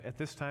At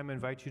this time, I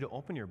invite you to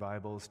open your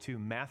Bibles to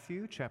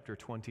Matthew chapter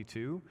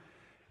 22,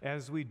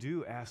 as we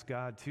do ask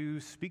God to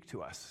speak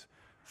to us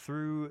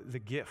through the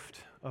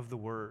gift of the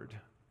Word,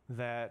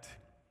 that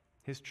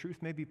His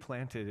truth may be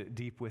planted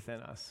deep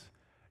within us,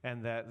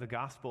 and that the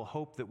gospel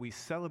hope that we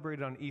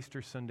celebrated on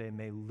Easter Sunday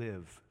may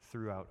live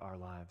throughout our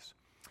lives.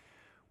 I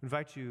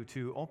invite you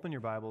to open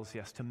your Bibles,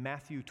 to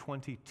Matthew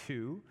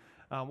 22.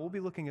 We'll be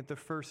looking at the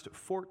first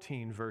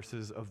 14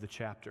 verses of the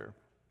chapter.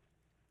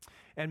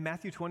 And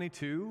Matthew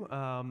 22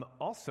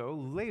 also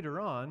later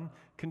on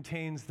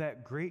contains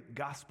that great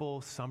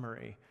gospel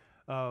summary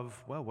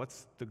of,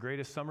 what's the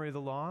greatest summary of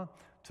the law?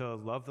 To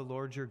love the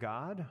Lord your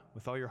God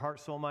with all your heart,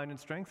 soul, mind, and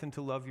strength, and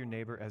to love your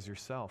neighbor as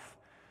yourself.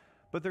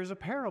 But there's a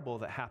parable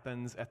that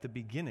happens at the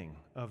beginning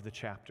of the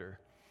chapter.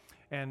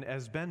 And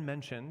as Ben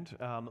mentioned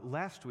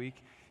last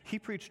week, he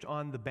preached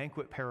on the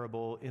banquet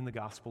parable in the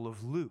Gospel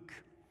of Luke.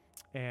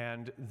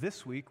 And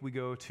this week we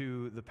go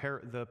to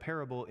the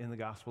parable in the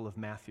Gospel of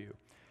Matthew.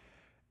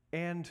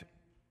 And,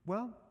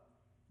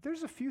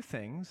 there's a few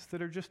things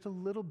that are just a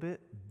little bit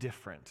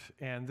different.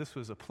 And this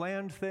was a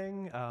planned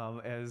thing.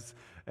 As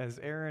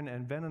Aaron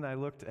and Ben and I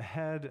looked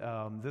ahead,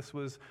 this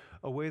was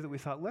a way that we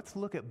thought, let's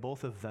look at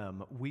both of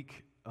them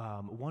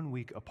 1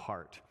 week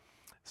apart,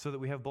 so that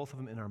we have both of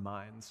them in our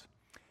minds.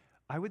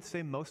 I would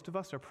say most of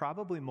us are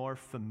probably more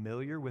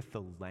familiar with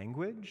the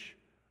language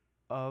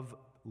of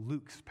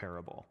Luke's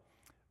parable,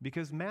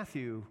 because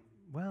Matthew,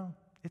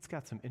 it's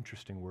got some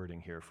interesting wording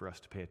here for us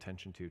to pay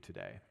attention to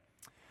today.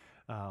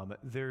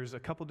 There's a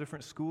couple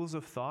different schools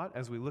of thought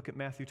as we look at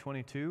Matthew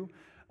 22.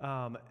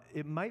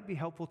 It might be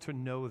helpful to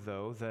know,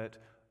 though, that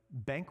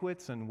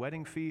banquets and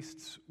wedding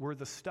feasts were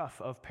the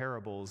stuff of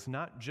parables,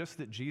 not just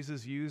that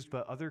Jesus used,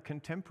 but other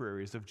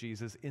contemporaries of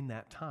Jesus in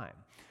that time.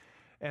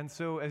 And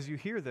so as you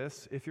hear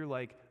this, if you're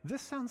like,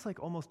 this sounds like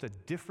almost a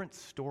different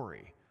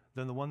story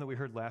than the one that we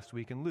heard last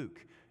week in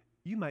Luke,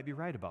 you might be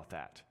right about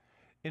that.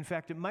 In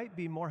fact, it might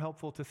be more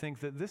helpful to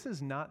think that this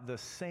is not a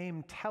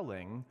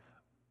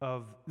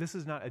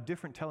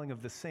different telling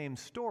of the same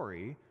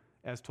story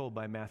as told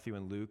by Matthew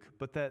and Luke,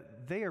 but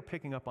that they are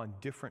picking up on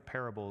different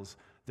parables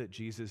that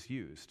Jesus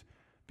used,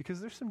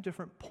 because there's some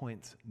different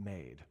points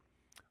made.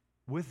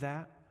 With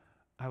that,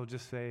 I will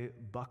just say,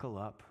 buckle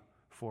up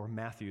for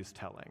Matthew's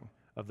telling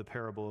of the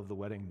parable of the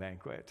wedding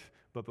banquet.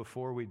 But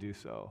before we do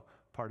so,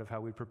 part of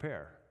how we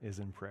prepare is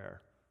in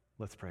prayer.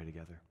 Let's pray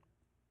together.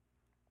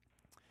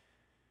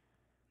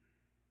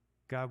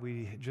 God,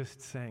 we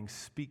just sang,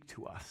 speak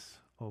to us,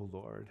 O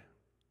Lord.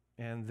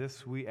 And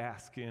this we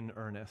ask in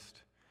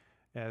earnest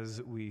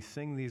as we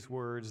sing these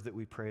words, that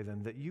we pray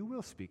them, that you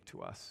will speak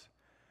to us,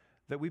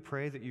 that we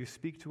pray that you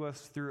speak to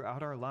us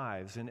throughout our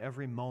lives in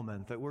every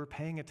moment, that we're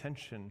paying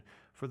attention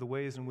for the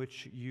ways in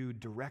which you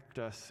direct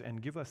us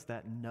and give us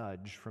that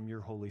nudge from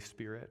your Holy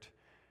Spirit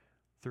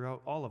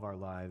throughout all of our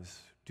lives.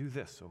 Do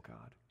this, O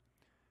God.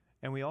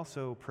 And we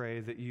also pray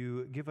that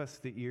you give us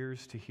the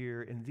ears to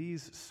hear in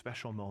these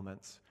special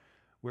moments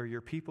where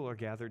your people are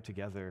gathered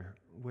together,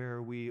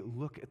 where we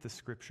look at the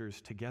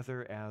scriptures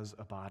together as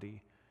a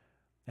body,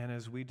 and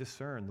as we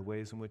discern the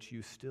ways in which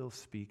you still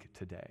speak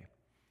today.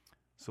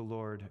 So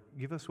Lord,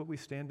 give us what we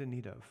stand in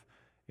need of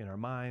in our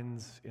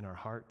minds, in our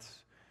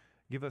hearts.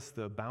 Give us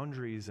the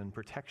boundaries and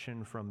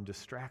protection from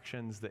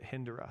distractions that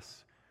hinder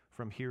us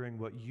from hearing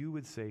what you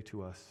would say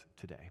to us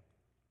today.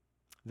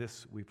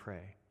 This we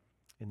pray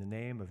in the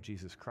name of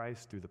Jesus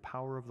Christ, through the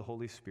power of the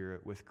Holy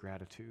Spirit, with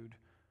gratitude.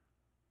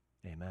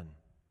 Amen.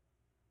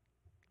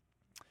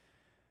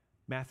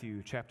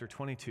 Matthew chapter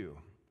 22,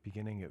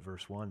 beginning at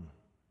verse 1.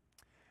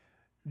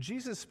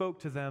 Jesus spoke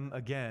to them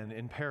again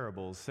in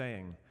parables,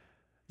 saying,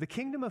 "The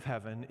kingdom of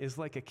heaven is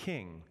like a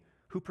king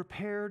who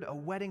prepared a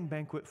wedding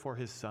banquet for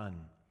his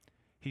son.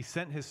 He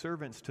sent his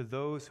servants to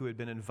those who had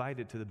been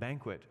invited to the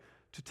banquet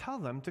to tell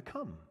them to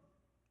come,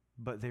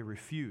 but they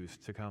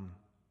refused to come.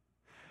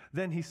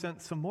 Then he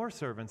sent some more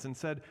servants and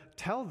said,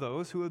 'Tell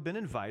those who have been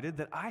invited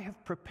that I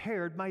have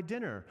prepared my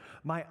dinner.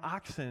 My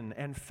oxen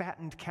and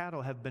fattened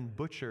cattle have been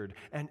butchered,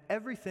 and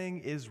everything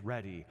is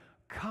ready.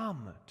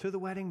 Come to the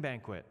wedding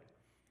banquet.'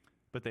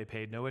 But they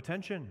paid no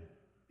attention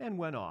and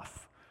went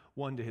off,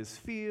 one to his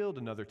field,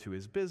 another to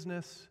his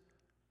business.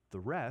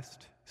 The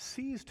rest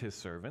seized his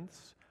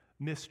servants,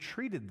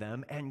 mistreated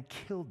them, and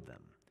killed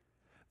them.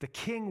 The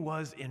king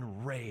was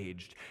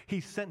enraged.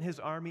 He sent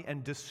his army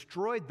and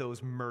destroyed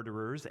those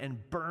murderers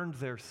and burned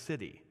their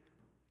city.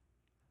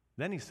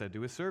 Then he said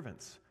to his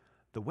servants,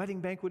 'The wedding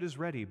banquet is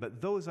ready,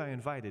 but those I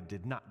invited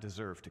did not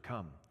deserve to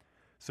come.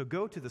 So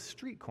go to the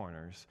street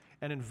corners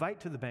and invite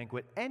to the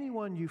banquet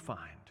anyone you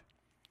find.'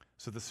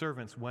 So the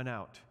servants went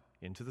out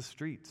into the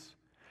streets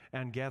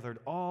and gathered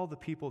all the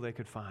people they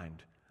could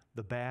find,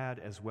 the bad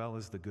as well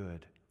as the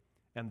good,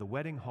 and the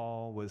wedding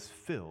hall was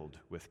filled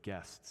with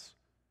guests.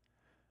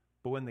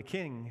 But when the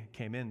king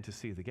came in to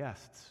see the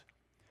guests,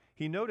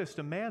 he noticed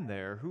a man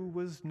there who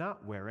was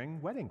not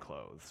wearing wedding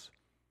clothes.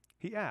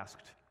 He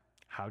asked,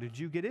 'How did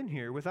you get in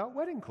here without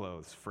wedding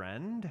clothes,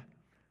 friend?'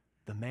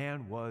 The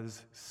man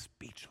was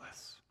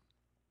speechless.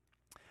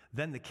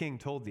 Then the king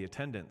told the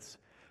attendants,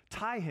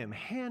 Tie him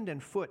hand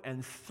and foot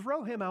and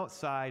throw him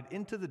outside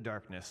into the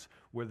darkness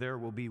where there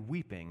will be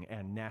weeping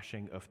and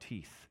gnashing of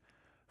teeth.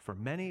 For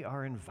many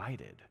are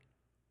invited,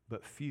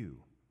 but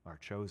few are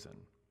chosen."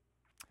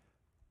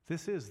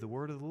 This is the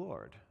word of the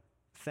Lord.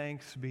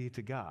 Thanks be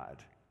to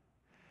God.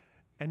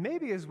 And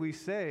maybe as we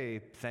say,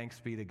 "Thanks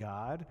be to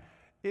God,"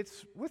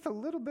 it's with a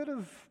little bit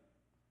of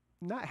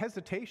not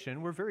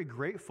hesitation. We're very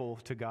grateful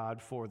to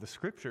God for the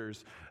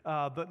scriptures,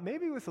 but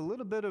maybe with a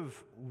little bit of,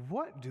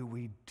 what do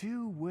we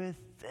do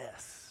with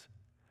this?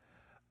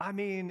 I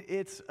mean,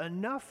 it's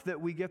enough that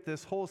we get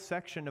this whole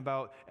section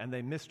about, and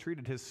they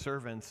mistreated his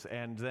servants,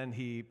 and then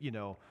he,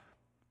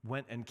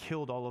 went and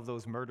killed all of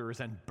those murderers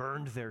and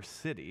burned their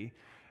city.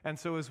 And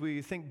so as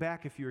we think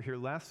back, if you were here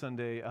last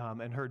Sunday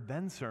and heard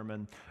Ben's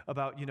sermon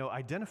about,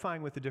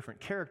 identifying with the different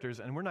characters,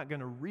 and we're not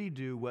going to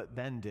redo what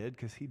Ben did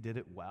because he did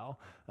it well,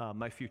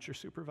 my future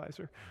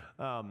supervisor.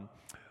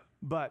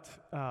 But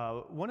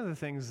one of the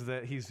things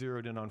that he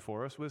zeroed in on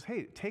for us was,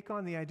 hey, take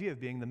on the idea of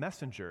being the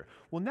messenger.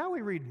 Well, now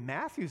we read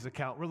Matthew's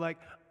account. We're like,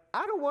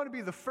 I don't want to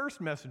be the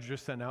first messenger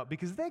sent out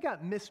because they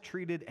got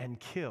mistreated and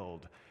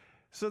killed.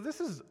 So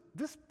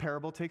this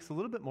parable takes a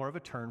little bit more of a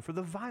turn for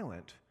the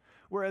violent.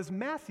 Whereas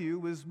Matthew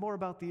was more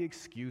about the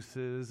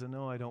excuses and,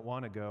 I don't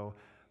want to go.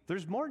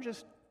 There's more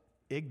just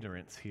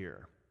ignorance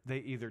here. They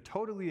either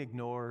totally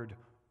ignored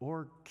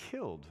or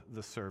killed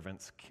the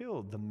servants,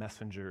 killed the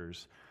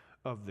messengers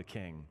of the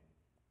king.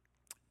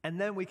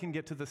 And then we can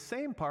get to the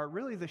same part.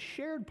 Really, the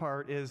shared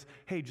part is,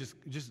 hey, just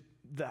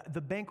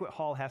the banquet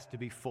hall has to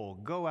be full.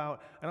 Go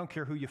out. I don't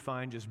care who you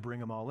find. Just bring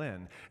them all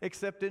in.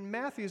 Except in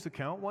Matthew's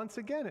account, once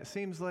again, it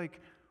seems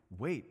like,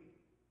 wait,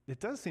 it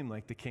does seem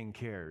like the king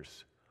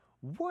cares.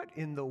 What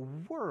in the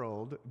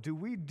world do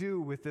we do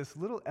with this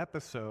little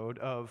episode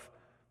of,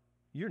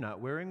 you're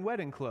not wearing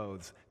wedding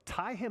clothes?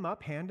 Tie him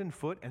up hand and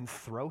foot and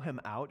throw him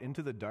out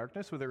into the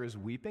darkness where there is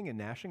weeping and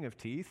gnashing of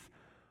teeth?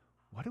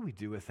 What do we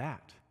do with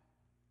that?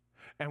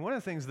 And one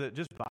of the things that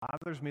just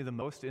bothers me the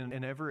most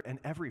in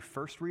every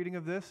first reading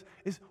of this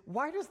is,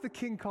 why does the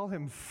king call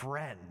him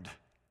friend?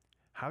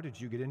 How did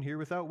you get in here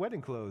without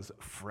wedding clothes,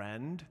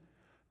 friend?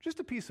 Just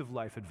a piece of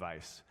life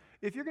advice.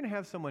 If you're going to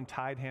have someone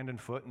tied hand and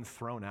foot and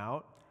thrown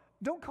out,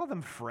 don't call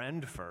them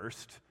friend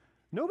first.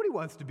 Nobody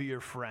wants to be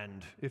your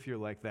friend if you're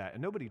like that,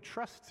 and nobody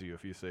trusts you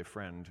if you say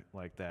friend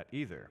like that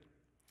either.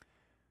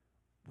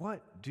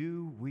 What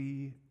do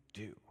we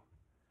do?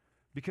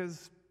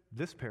 Because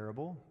this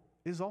parable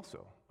is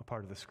also a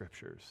part of the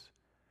scriptures.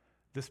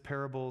 This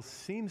parable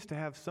seems to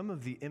have some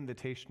of the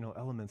invitational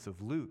elements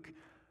of Luke,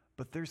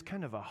 but there's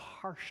kind of a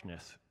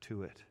harshness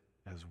to it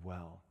as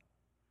well.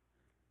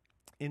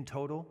 In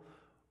total,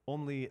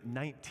 only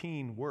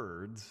 19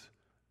 words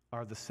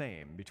are the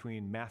same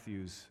between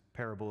Matthew's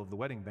parable of the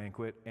wedding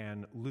banquet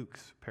and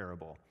Luke's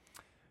parable.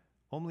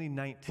 Only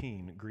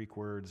 19 Greek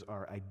words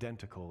are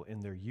identical in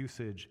their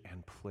usage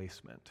and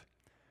placement,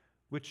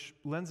 which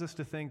lends us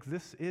to think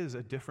this is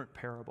a different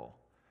parable.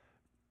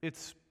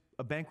 It's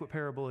a banquet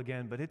parable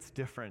again, but it's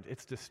different,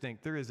 it's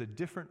distinct. There is a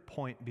different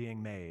point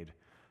being made.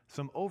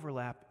 Some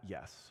overlap,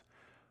 yes.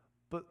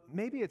 But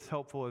maybe it's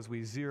helpful as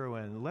we zero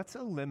in, let's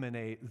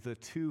eliminate the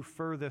two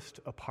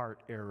furthest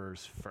apart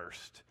errors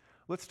first.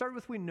 Let's start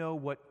with, we know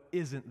what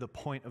isn't the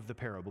point of the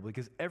parable,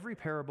 because every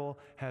parable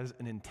has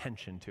an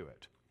intention to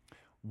it.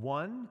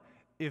 One,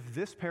 if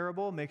this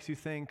parable makes you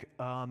think,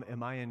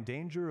 am I in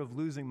danger of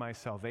losing my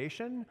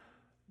salvation?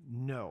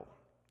 No.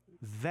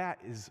 That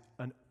is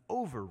an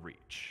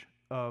overreach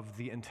of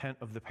the intent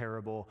of the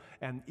parable,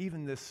 and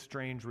even this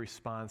strange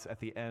response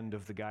at the end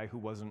of the guy who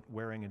wasn't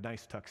wearing a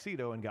nice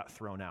tuxedo and got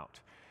thrown out.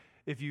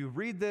 If you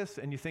read this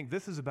and you think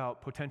this is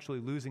about potentially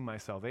losing my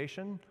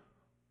salvation,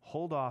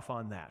 hold off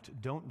on that.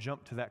 Don't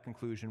jump to that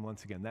conclusion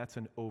once again. That's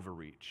an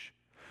overreach.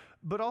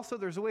 But also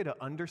there's a way to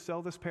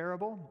undersell this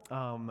parable.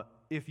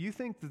 If you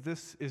think that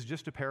this is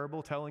just a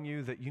parable telling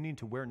you that you need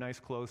to wear nice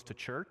clothes to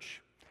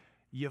church,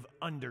 you've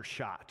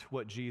undershot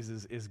what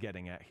Jesus is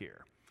getting at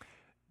here.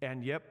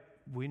 And yep,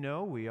 we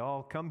know we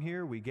all come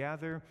here, we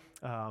gather,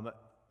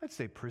 let's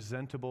say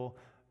presentable,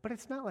 but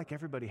it's not like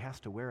everybody has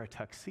to wear a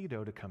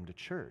tuxedo to come to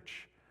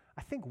church.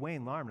 I think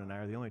Wayne Larman and I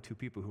are the only two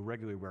people who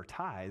regularly wear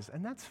ties,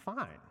 and that's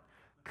fine.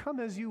 Come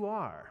as you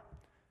are.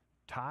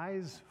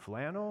 Ties,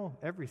 flannel,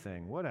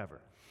 everything,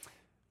 whatever.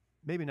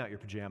 Maybe not your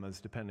pajamas,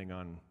 depending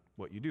on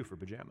what you do for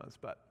pajamas,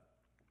 but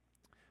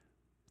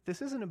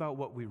this isn't about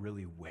what we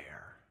really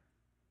wear.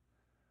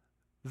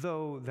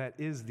 Though that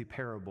is the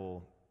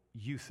parable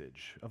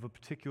usage of a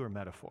particular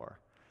metaphor.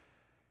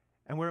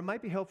 And where it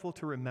might be helpful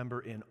to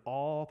remember in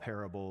all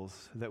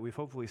parables, that we've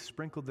hopefully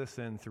sprinkled this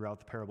in throughout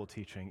the parable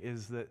teaching,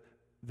 is that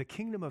the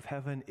kingdom of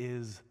heaven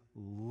is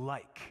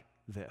like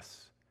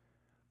this.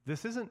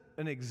 This isn't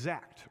an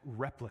exact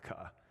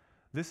replica.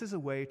 This is a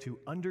way to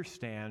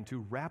understand,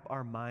 to wrap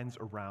our minds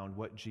around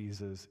what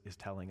Jesus is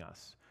telling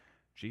us.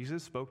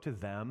 Jesus spoke to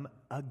them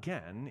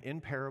again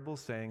in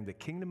parables saying the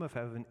kingdom of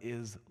heaven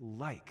is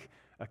like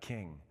a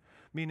king.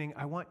 Meaning,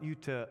 I want you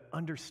to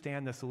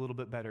understand this a little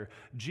bit better.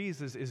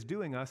 Jesus is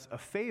doing us a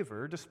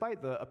favor,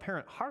 despite the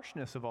apparent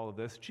harshness of all of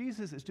this.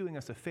 Jesus is doing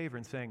us a favor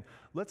and saying,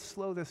 let's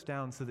slow this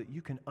down so that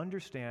you can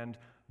understand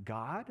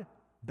God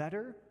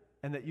better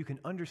and that you can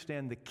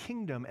understand the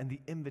kingdom and the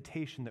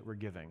invitation that we're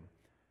giving.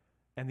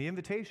 And the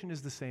invitation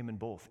is the same in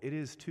both. It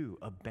is, too,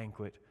 a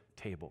banquet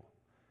table.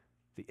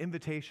 The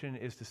invitation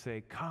is to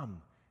say,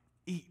 come,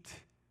 eat,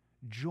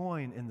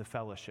 join in the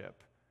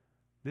fellowship.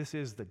 This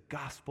is the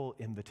gospel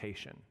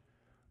invitation,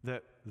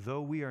 that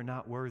though we are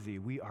not worthy,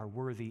 we are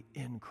worthy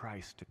in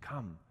Christ to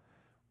come,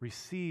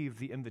 receive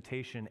the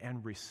invitation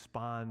and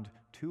respond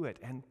to it,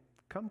 and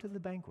come to the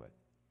banquet.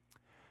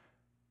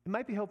 It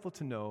might be helpful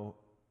to know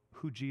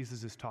who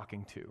Jesus is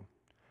talking to.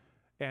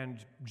 And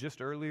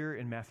just earlier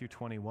in Matthew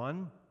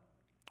 21,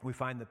 we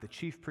find that the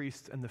chief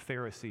priests and the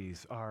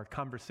Pharisees are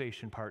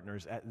conversation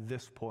partners at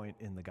this point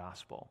in the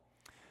gospel.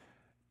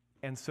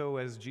 And so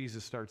as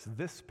Jesus starts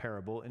this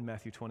parable in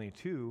Matthew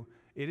 22,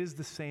 it is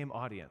the same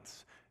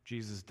audience.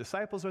 Jesus'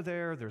 disciples are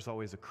there. There's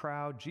always a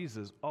crowd.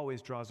 Jesus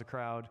always draws a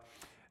crowd.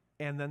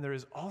 And then there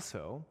is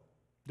also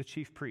the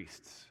chief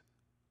priests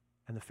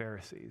and the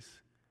Pharisees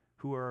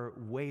who are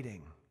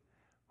waiting,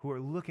 who are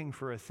looking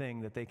for a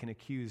thing that they can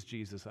accuse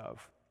Jesus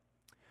of.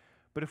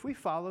 But if we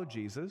follow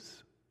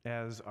Jesus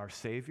as our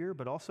Savior,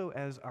 but also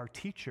as our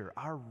teacher,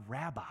 our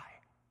rabbi,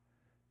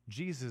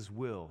 Jesus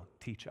will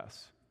teach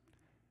us.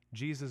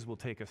 Jesus will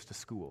take us to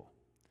school.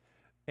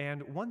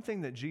 And one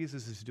thing that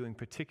Jesus is doing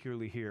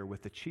particularly here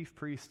with the chief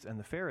priests and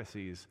the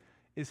Pharisees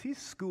is he's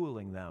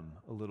schooling them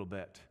a little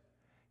bit.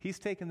 He's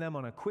taken them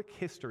on a quick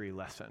history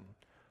lesson.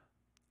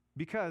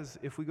 Because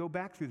if we go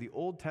back through the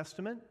Old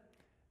Testament,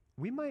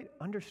 we might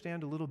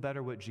understand a little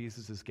better what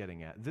Jesus is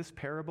getting at. This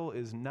parable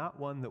is not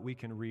one that we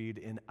can read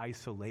in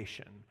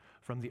isolation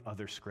from the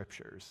other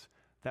scriptures.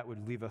 That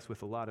would leave us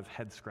with a lot of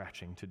head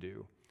scratching to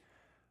do.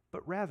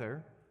 But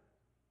rather,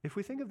 if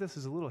we think of this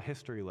as a little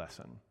history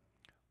lesson,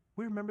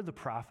 we remember the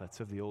prophets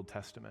of the Old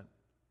Testament.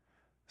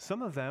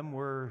 Some of them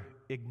were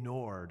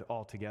ignored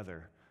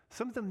altogether.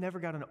 Some of them never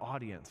got an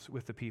audience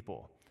with the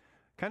people.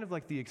 Kind of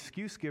like the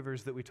excuse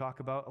givers that we talk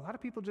about, a lot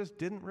of people just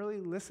didn't really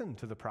listen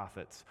to the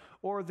prophets.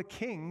 Or the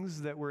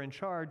kings that were in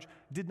charge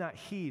did not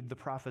heed the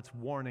prophets'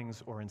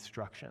 warnings or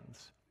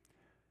instructions.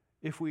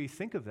 If we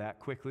think of that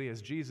quickly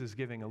as Jesus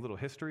giving a little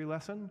history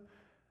lesson,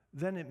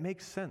 then it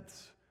makes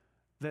sense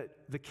that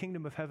the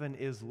kingdom of heaven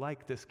is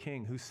like this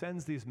king who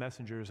sends these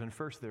messengers and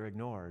first they're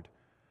ignored.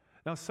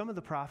 Now, some of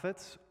the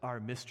prophets are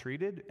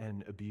mistreated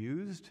and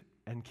abused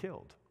and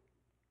killed.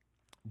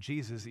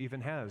 Jesus even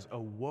has a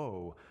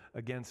woe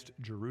against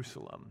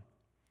Jerusalem,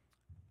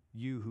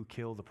 you who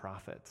kill the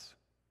prophets.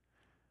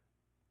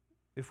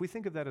 If we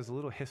think of that as a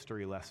little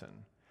history lesson,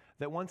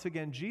 that once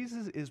again,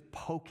 Jesus is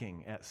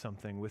poking at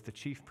something with the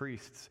chief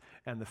priests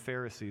and the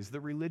Pharisees, the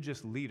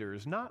religious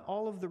leaders, not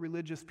all of the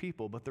religious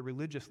people, but the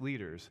religious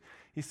leaders.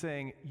 He's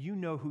saying, you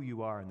know who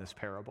you are in this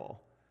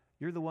parable.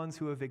 You're the ones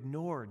who have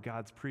ignored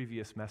God's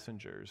previous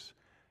messengers.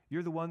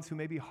 You're the ones who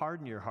maybe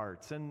harden your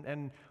hearts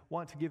and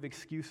want to give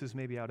excuses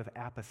maybe out of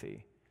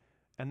apathy.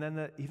 And then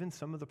that even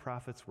some of the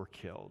prophets were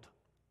killed.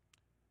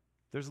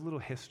 There's a little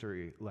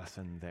history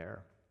lesson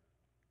there.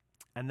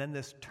 And then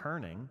this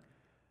turning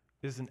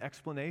is an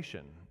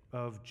explanation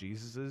of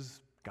Jesus'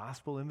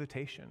 gospel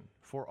invitation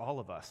for all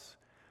of us.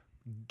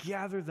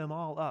 Gather them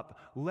all up.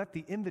 Let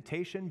the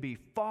invitation be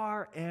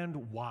far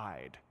and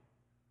wide.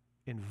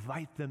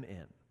 Invite them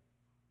in.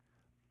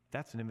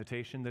 That's an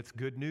invitation that's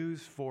good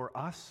news for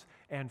us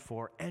and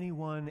for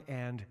anyone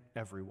and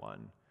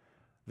everyone.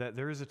 That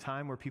there is a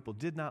time where people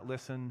did not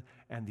listen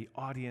and the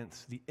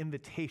audience, the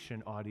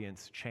invitation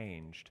audience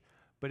changed.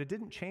 But it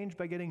didn't change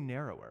by getting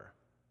narrower.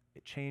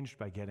 It changed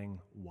by getting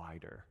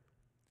wider.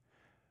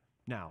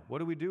 Now, what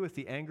do we do with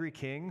the angry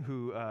king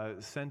who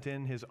sent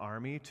in his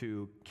army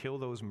to kill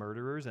those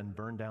murderers and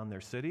burn down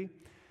their city?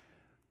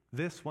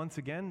 This, once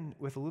again,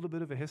 with a little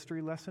bit of a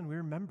history lesson, we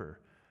remember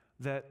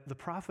that the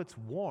prophets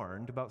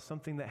warned about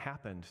something that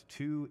happened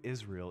to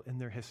Israel in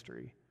their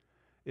history,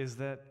 is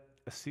that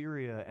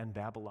Assyria and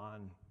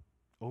Babylon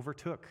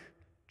overtook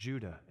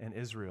Judah and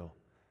Israel,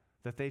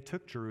 that they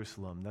took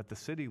Jerusalem, that the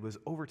city was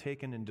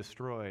overtaken and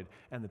destroyed,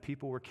 and the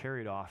people were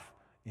carried off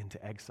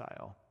into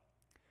exile.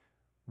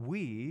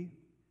 We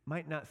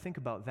might not think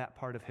about that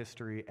part of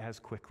history as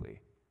quickly,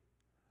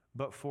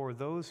 but for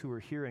those who are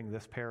hearing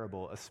this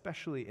parable,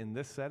 especially in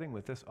this setting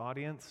with this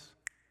audience,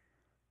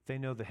 they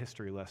know the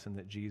history lesson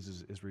that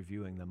Jesus is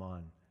reviewing them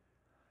on.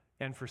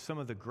 And for some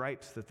of the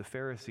gripes that the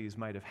Pharisees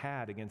might have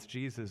had against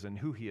Jesus and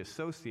who he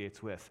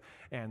associates with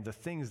and the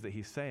things that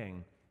he's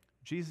saying,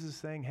 Jesus is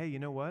saying, hey, you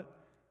know what?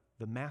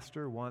 The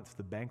master wants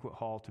the banquet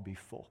hall to be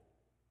full.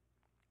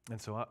 And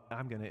so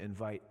I'm going to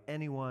invite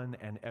anyone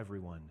and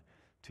everyone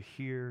to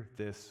hear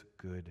this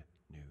good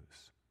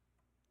news.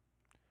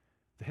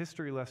 The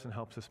history lesson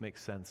helps us make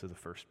sense of the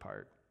first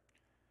part.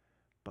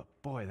 But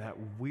boy, that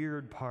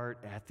weird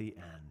part at the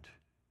end.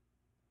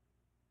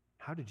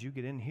 How did you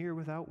get in here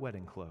without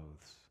wedding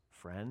clothes,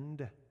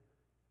 'friend?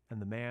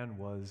 And the man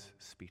was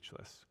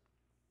speechless.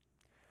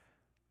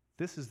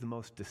 This is the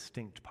most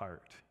distinct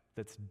part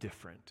that's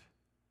different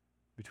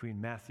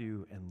between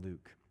Matthew and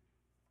Luke.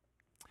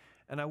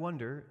 And I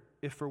wonder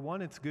if, for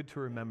one, it's good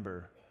to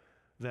remember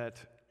that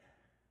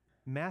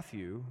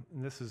Matthew,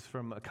 and this is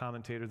from a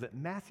commentator, that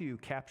Matthew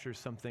captures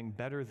something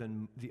better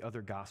than the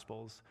other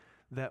Gospels,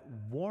 that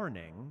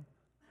warning,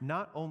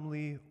 not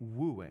only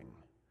wooing,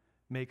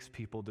 makes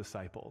people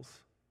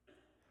disciples.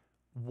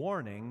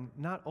 Warning,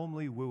 not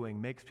only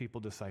wooing, makes people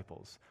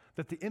disciples.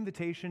 That the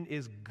invitation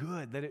is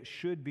good, that it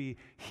should be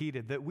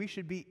heeded, that we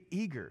should be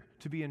eager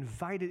to be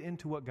invited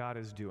into what God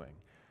is doing.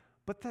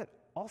 But that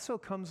also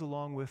comes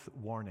along with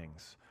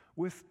warnings,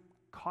 with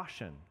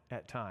caution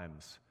at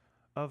times,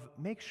 of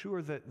make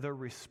sure that the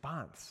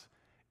response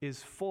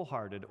is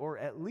full-hearted, or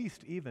at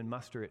least even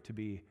muster it to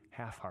be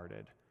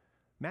half-hearted.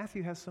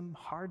 Matthew has some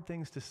hard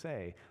things to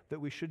say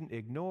that we shouldn't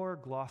ignore,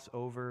 gloss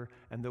over,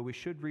 and though we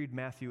should read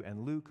Matthew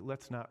and Luke,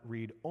 let's not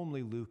read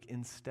only Luke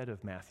instead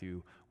of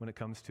Matthew when it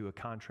comes to a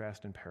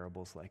contrast in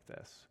parables like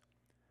this.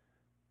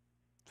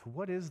 So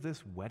what is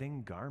this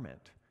wedding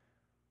garment?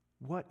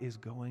 What is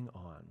going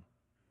on?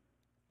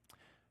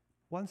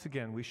 Once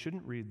again, we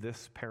shouldn't read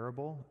this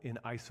parable in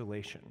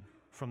isolation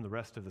from the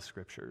rest of the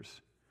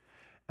scriptures.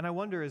 And I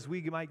wonder, as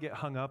we might get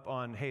hung up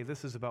on, hey,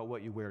 this is about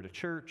what you wear to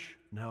church.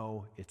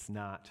 No, it's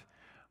not.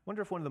 I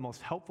wonder if one of the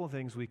most helpful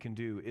things we can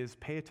do is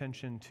pay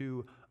attention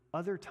to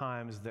other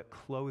times that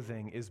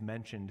clothing is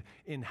mentioned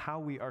in how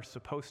we are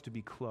supposed to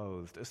be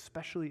clothed,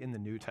 especially in the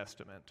New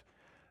Testament.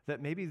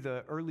 That maybe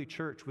the early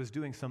church was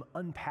doing some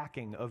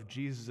unpacking of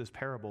Jesus'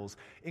 parables,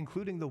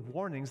 including the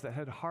warnings that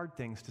had hard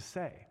things to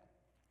say.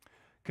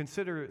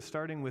 Consider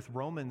starting with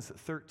Romans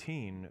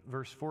 13,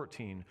 verse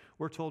 14.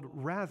 We're told,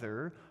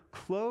 rather,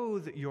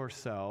 clothe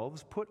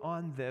yourselves, put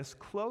on this,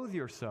 clothe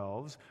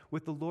yourselves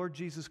with the Lord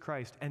Jesus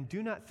Christ, and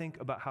do not think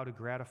about how to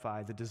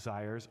gratify the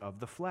desires of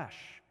the flesh.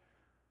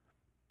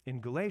 In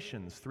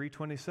Galatians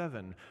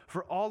 3:27,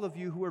 for all of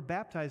you who are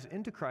baptized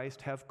into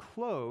Christ have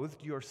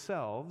clothed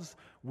yourselves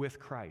with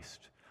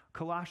Christ.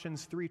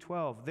 Colossians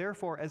 3:12,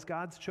 therefore, as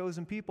God's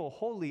chosen people,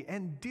 holy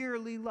and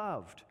dearly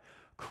loved,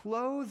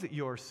 clothe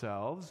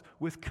yourselves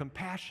with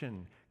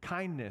compassion,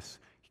 kindness,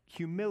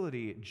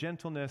 humility,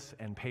 gentleness,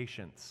 and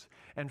patience.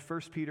 And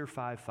 1 Peter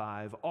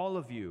 5:5, all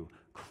of you,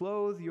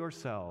 clothe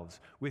yourselves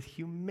with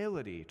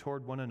humility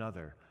toward one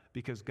another,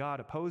 because God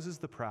opposes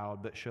the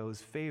proud but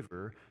shows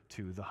favor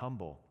to the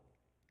humble.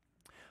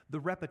 The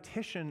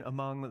repetition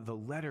among the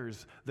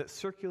letters that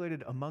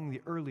circulated among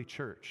the early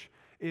church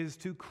is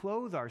to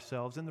clothe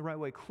ourselves in the right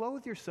way.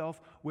 Clothe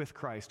yourself with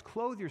Christ.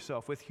 Clothe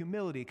yourself with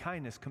humility,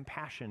 kindness,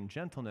 compassion,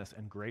 gentleness,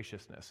 and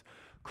graciousness.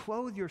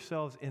 Clothe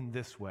yourselves in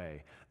this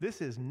way.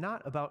 This is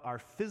not about our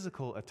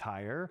physical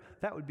attire.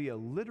 That would be a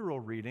literal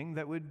reading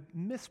that would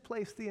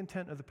misplace the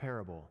intent of the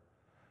parable.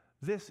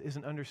 This is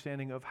an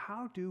understanding of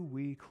how do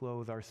we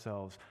clothe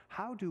ourselves?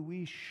 How do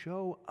we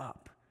show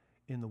up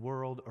in the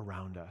world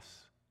around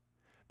us?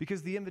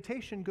 Because the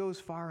invitation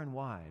goes far and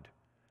wide,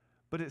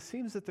 but it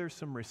seems that there's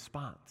some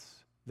response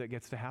that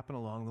gets to happen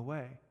along the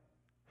way.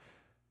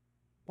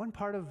 One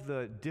part of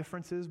the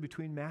differences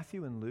between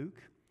Matthew and Luke,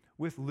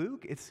 with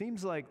Luke, it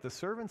seems like the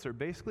servants are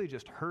basically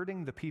just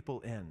herding the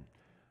people in.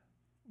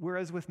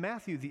 Whereas with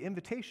Matthew, the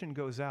invitation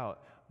goes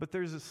out, but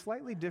there's a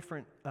slightly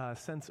different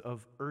sense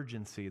of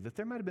urgency, that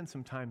there might have been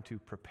some time to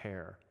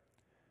prepare.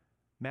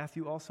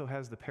 Matthew also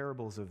has the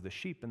parables of the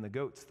sheep and the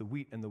goats, the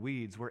wheat and the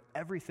weeds, where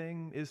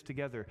everything is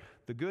together.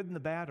 The good and the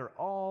bad are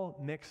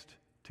all mixed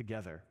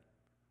together.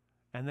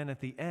 And then at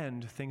the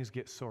end, things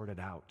get sorted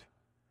out.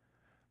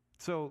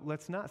 So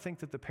let's not think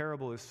that the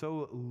parable is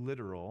so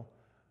literal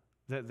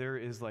that there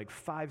is like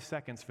 5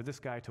 seconds for this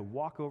guy to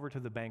walk over to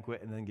the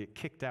banquet and then get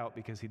kicked out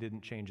because he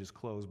didn't change his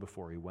clothes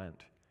before he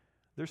went.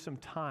 There's some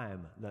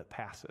time that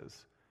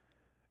passes.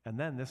 And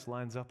then this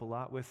lines up a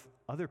lot with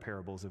other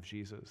parables of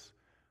Jesus,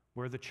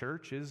 where the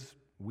church is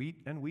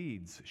wheat and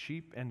weeds,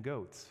 sheep and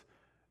goats.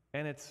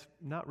 And it's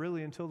not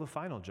really until the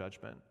final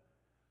judgment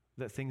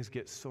that things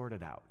get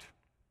sorted out.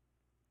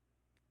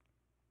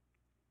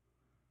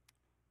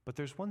 But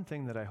there's one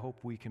thing that I hope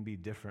we can be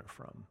different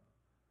from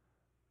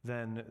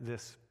than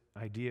this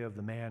idea of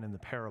the man in the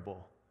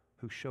parable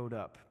who showed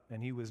up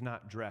and he was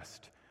not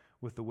dressed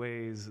with the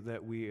ways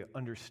that we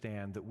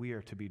understand that we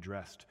are to be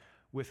dressed,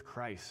 with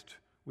Christ,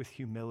 with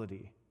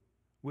humility,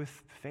 with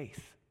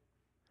faith.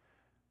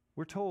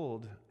 We're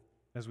told,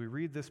 as we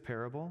read this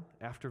parable,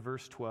 after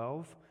verse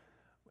 12,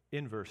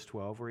 in verse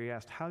 12, where he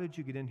asked, how did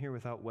you get in here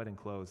without wedding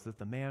clothes? That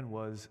the man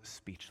was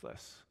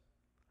speechless.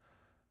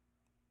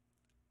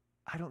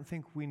 I don't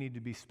think we need to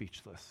be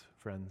speechless,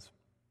 friends.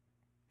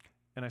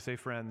 And I say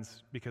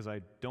friends because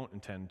I don't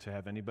intend to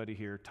have anybody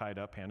here tied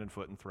up hand and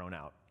foot and thrown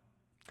out.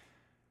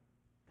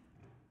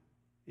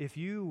 If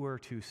you were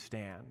to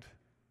stand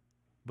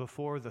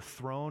before the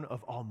throne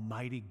of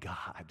Almighty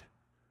God,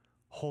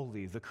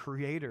 holy, the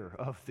creator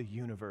of the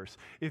universe,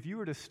 if you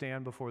were to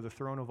stand before the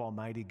throne of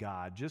Almighty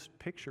God, just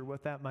picture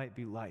what that might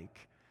be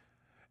like.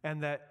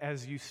 And that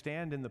as you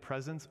stand in the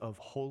presence of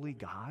holy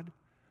God,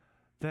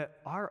 that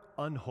our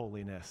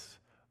unholiness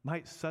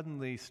might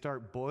suddenly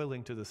start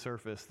boiling to the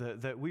surface,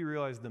 that we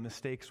realize the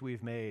mistakes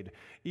we've made,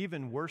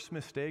 even worse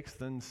mistakes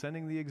than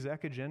sending the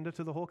exec agenda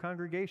to the whole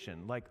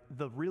congregation, like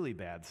the really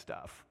bad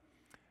stuff.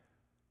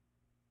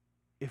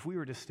 If we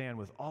were to stand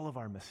with all of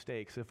our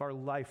mistakes, if our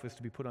life was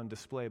to be put on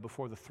display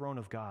before the throne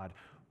of God,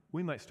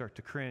 we might start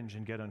to cringe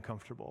and get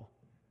uncomfortable.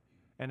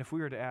 And if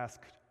we were to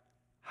ask,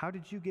 how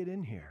did you get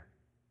in here?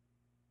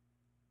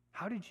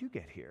 How did you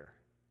get here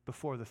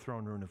before the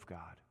throne room of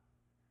God?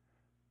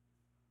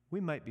 We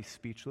might be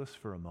speechless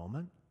for a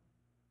moment,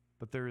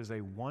 but there is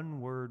a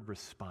one-word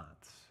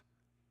response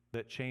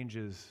that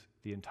changes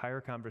the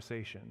entire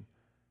conversation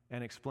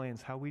and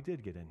explains how we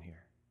did get in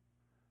here.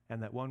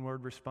 And that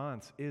one-word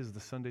response is the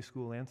Sunday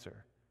school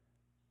answer.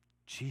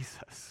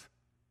 Jesus.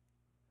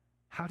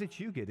 How did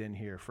you get in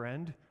here,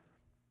 friend?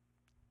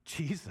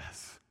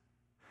 Jesus.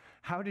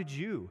 How did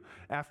you,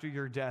 after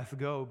your death,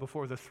 go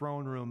before the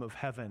throne room of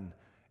heaven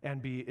and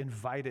be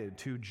invited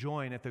to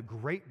join at the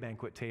great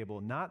banquet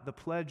table, not the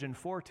pledge and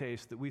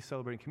foretaste that we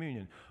celebrate in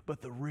communion,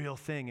 but the real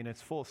thing in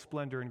its full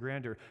splendor and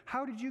grandeur?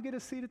 How did you get a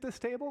seat at this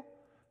table?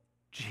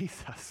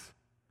 Jesus.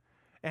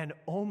 And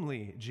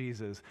only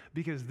Jesus,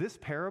 because this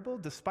parable,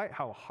 despite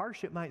how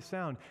harsh it might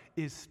sound,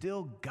 is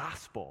still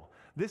gospel.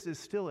 This is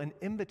still an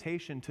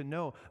invitation to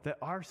know that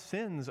our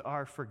sins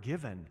are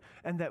forgiven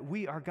and that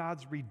we are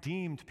God's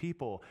redeemed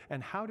people.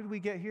 And how did we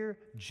get here?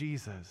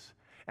 Jesus.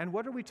 And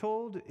what are we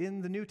told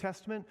in the New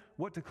Testament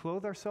what to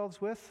clothe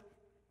ourselves with?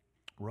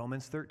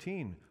 Romans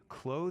 13,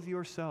 clothe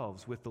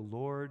yourselves with the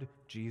Lord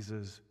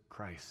Jesus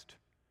Christ.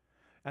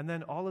 And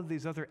then all of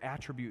these other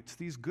attributes,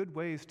 these good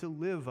ways to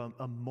live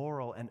a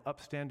moral and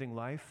upstanding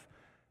life,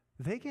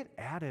 they get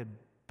added,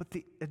 but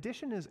the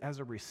addition is as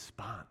a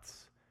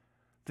response.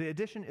 The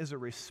addition is a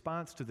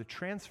response to the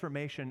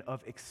transformation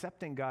of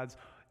accepting God's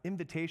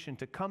invitation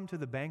to come to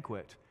the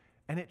banquet,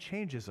 and it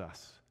changes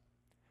us.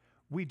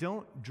 We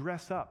don't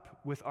dress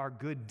up with our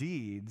good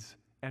deeds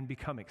and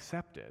become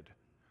accepted.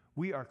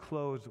 We are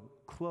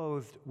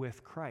clothed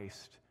with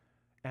Christ,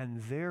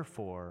 and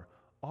therefore,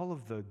 all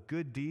of the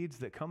good deeds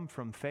that come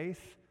from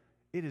faith,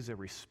 it is a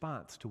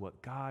response to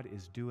what God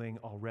is doing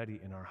already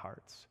in our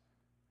hearts.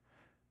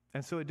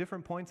 And so at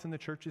different points in the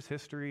church's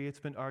history, it's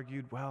been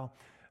argued, well,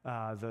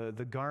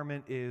 the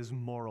garment is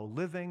moral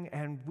living,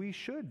 and we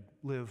should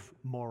live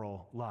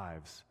moral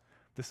lives.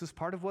 This is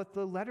part of what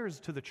the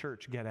letters to the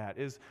church get at,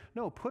 is,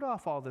 no, put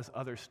off all this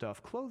other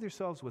stuff. Clothe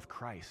yourselves with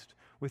Christ,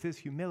 with his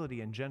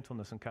humility and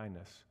gentleness and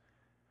kindness.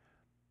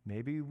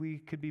 Maybe we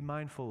could be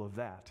mindful of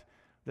that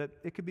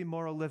it could be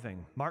moral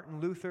living. Martin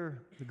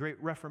Luther, the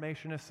great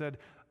Reformationist, said,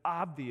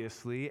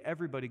 obviously,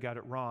 everybody got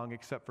it wrong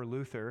except for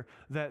Luther,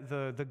 that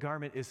the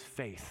garment is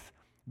faith,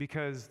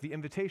 because the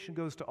invitation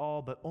goes to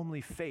all, but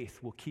only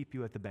faith will keep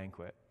you at the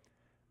banquet.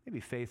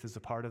 Maybe faith is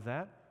a part of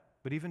that,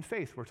 but even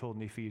faith, we're told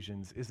in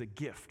Ephesians, is a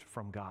gift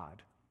from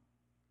God.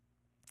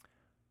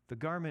 The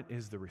garment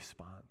is the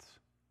response.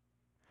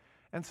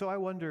 And so I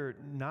wonder,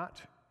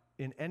 not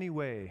in any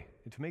way,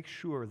 to make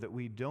sure that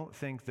we don't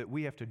think that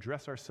we have to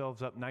dress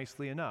ourselves up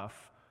nicely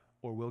enough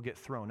or we'll get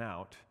thrown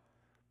out.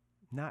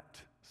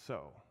 Not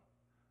so.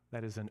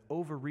 That is an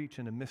overreach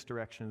and a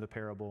misdirection of the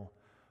parable.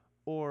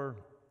 Or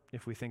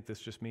if we think this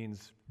just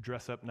means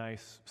dress up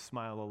nice,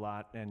 smile a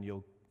lot, and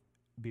you'll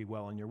be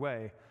well on your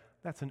way,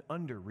 that's an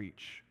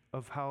underreach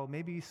of how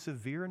maybe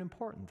severe and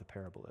important the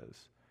parable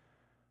is.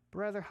 But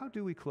rather, how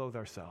do we clothe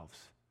ourselves?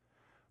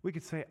 We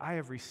could say, I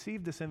have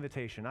received this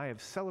invitation. I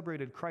have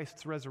celebrated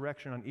Christ's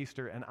resurrection on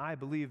Easter, and I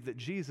believe that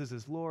Jesus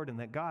is Lord and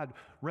that God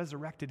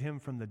resurrected him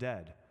from the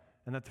dead,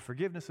 and that the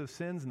forgiveness of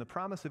sins and the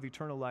promise of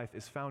eternal life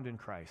is found in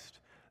Christ.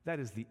 That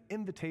is the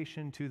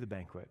invitation to the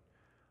banquet.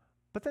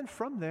 But then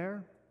from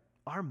there,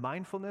 our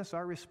mindfulness,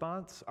 our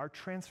response, our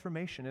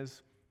transformation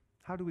is,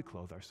 how do we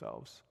clothe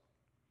ourselves?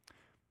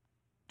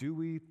 Do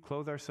we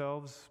clothe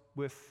ourselves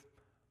with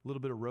a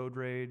little bit of road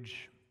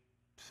rage,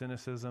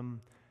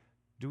 cynicism?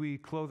 Do we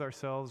clothe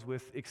ourselves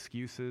with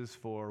excuses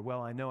for,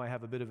 well, I know I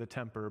have a bit of a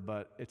temper,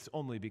 but it's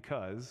only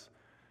because?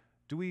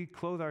 Do we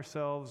clothe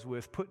ourselves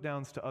with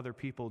put-downs to other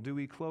people? Do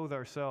we clothe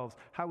ourselves?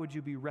 How would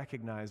you be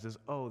recognized as,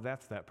 oh,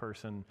 that's that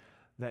person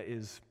that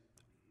is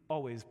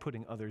always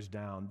putting others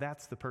down?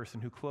 That's the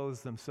person who clothes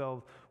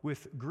themselves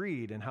with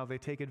greed and how they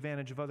take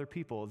advantage of other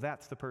people.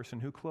 That's the person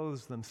who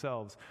clothes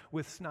themselves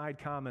with snide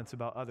comments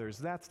about others.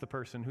 That's the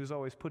person who's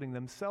always putting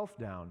themselves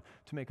down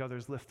to make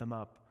others lift them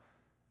up.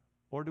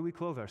 Or do we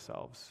clothe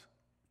ourselves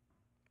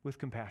with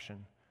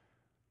compassion?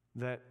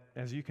 That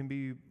as you can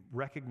be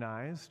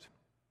recognized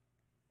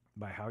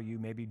by how you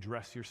maybe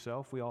dress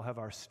yourself, we all have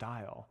our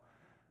style.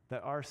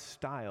 That our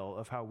style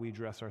of how we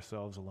dress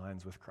ourselves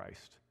aligns with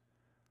Christ.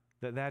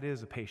 That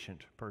is a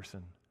patient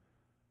person.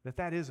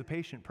 That is a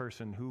patient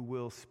person who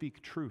will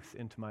speak truth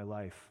into my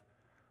life.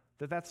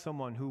 That's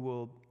someone who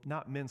will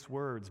not mince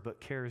words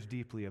but cares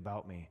deeply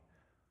about me.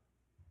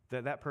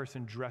 That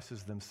person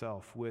dresses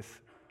themselves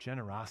with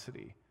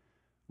generosity,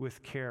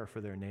 with care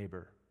for their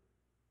neighbor.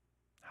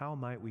 How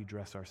might we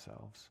dress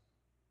ourselves?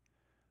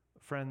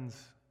 Friends,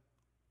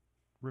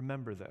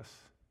 remember this.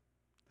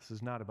 This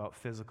is not about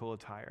physical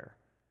attire.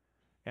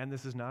 And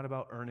this is not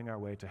about earning our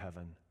way to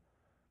heaven.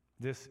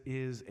 This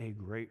is a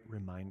great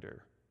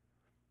reminder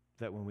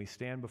that when we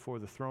stand before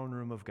the throne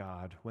room of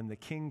God, when the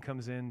King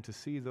comes in to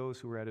see those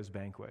who are at his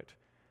banquet,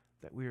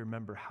 that we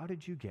remember, how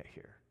did you get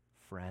here,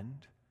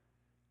 friend?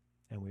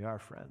 And we are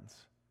friends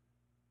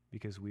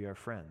because we are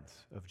friends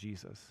of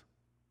Jesus.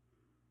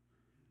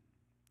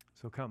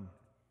 So come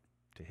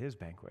to his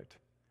banquet.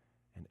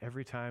 And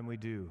every time we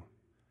do,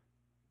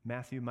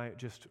 Matthew might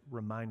just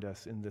remind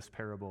us in this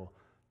parable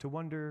to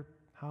wonder,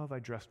 how have I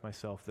dressed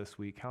myself this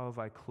week? How have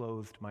I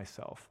clothed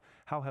myself?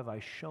 How have I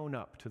shown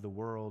up to the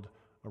world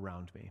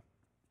around me?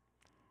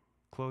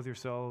 Clothe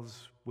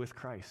yourselves with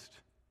Christ.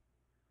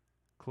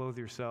 Clothe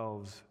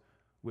yourselves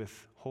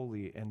with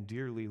holy and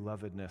dearly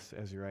lovedness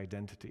as your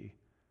identity.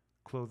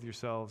 Clothe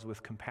yourselves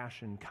with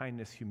compassion,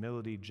 kindness,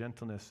 humility,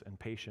 gentleness, and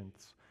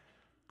patience.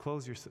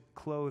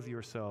 Clothe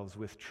yourselves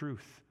with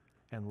truth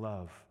and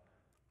love.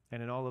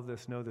 And in all of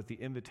this, know that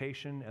the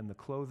invitation and the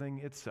clothing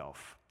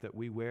itself that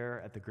we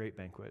wear at the great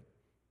banquet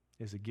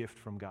is a gift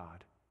from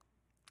God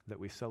that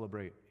we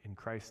celebrate in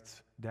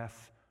Christ's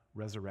death,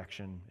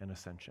 resurrection, and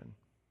ascension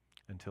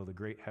until the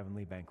great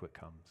heavenly banquet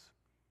comes.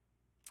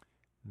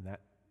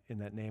 In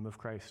that name of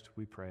Christ,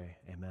 we pray,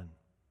 amen.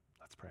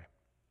 Let's pray.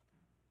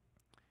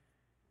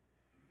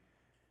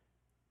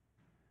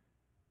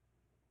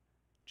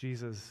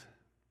 Jesus,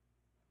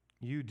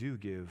 you do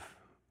give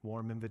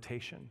warm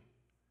invitation,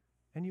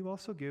 and you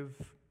also give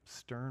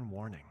stern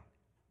warning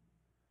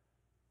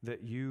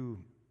that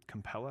you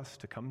compel us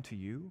to come to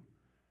you,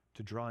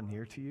 to draw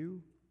near to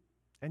you,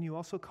 and you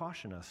also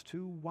caution us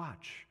to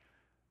watch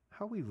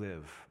how we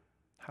live,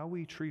 how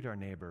we treat our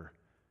neighbor,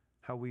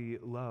 how we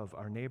love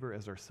our neighbor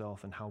as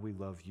ourselves, and how we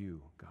love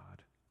you,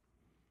 God.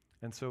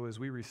 And so as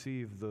we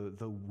receive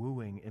the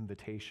wooing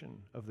invitation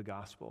of the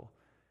gospel,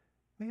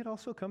 may it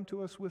also come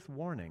to us with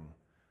warning.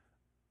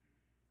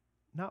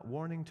 Not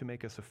warning to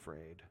make us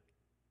afraid,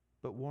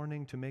 but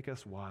warning to make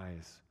us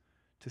wise,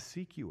 to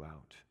seek you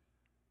out,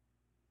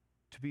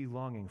 to be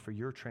longing for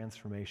your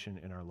transformation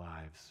in our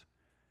lives,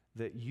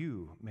 that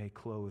you may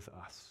clothe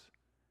us,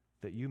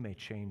 that you may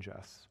change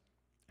us,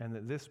 and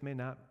that this may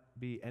not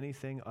be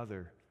anything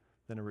other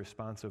than a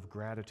response of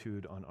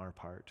gratitude on our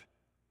part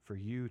for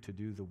you to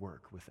do the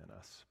work within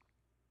us.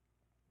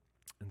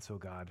 And so,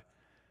 God,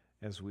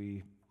 as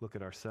we look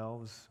at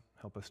ourselves,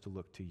 help us to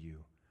look to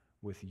you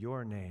with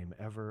your name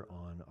ever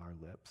on our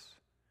lips.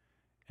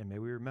 And may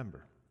we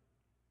remember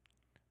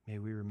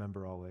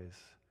always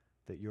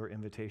that your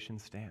invitation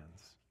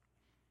stands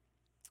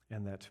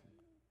and that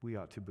we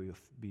ought to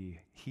be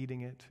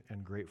heeding it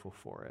and grateful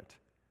for it,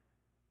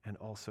 and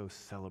also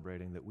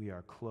celebrating that we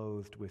are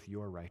clothed with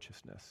your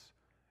righteousness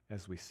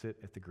as we sit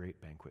at the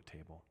great banquet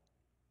table.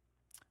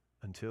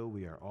 Until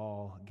we are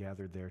all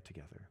gathered there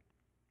together,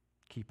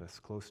 keep us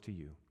close to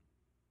you.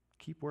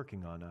 Keep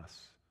working on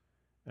us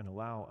and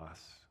allow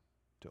us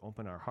to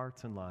open our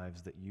hearts and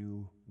lives that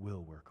you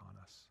will work on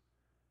us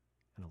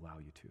and allow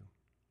you to.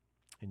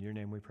 In your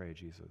name we pray,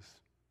 Jesus.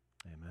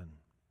 Amen.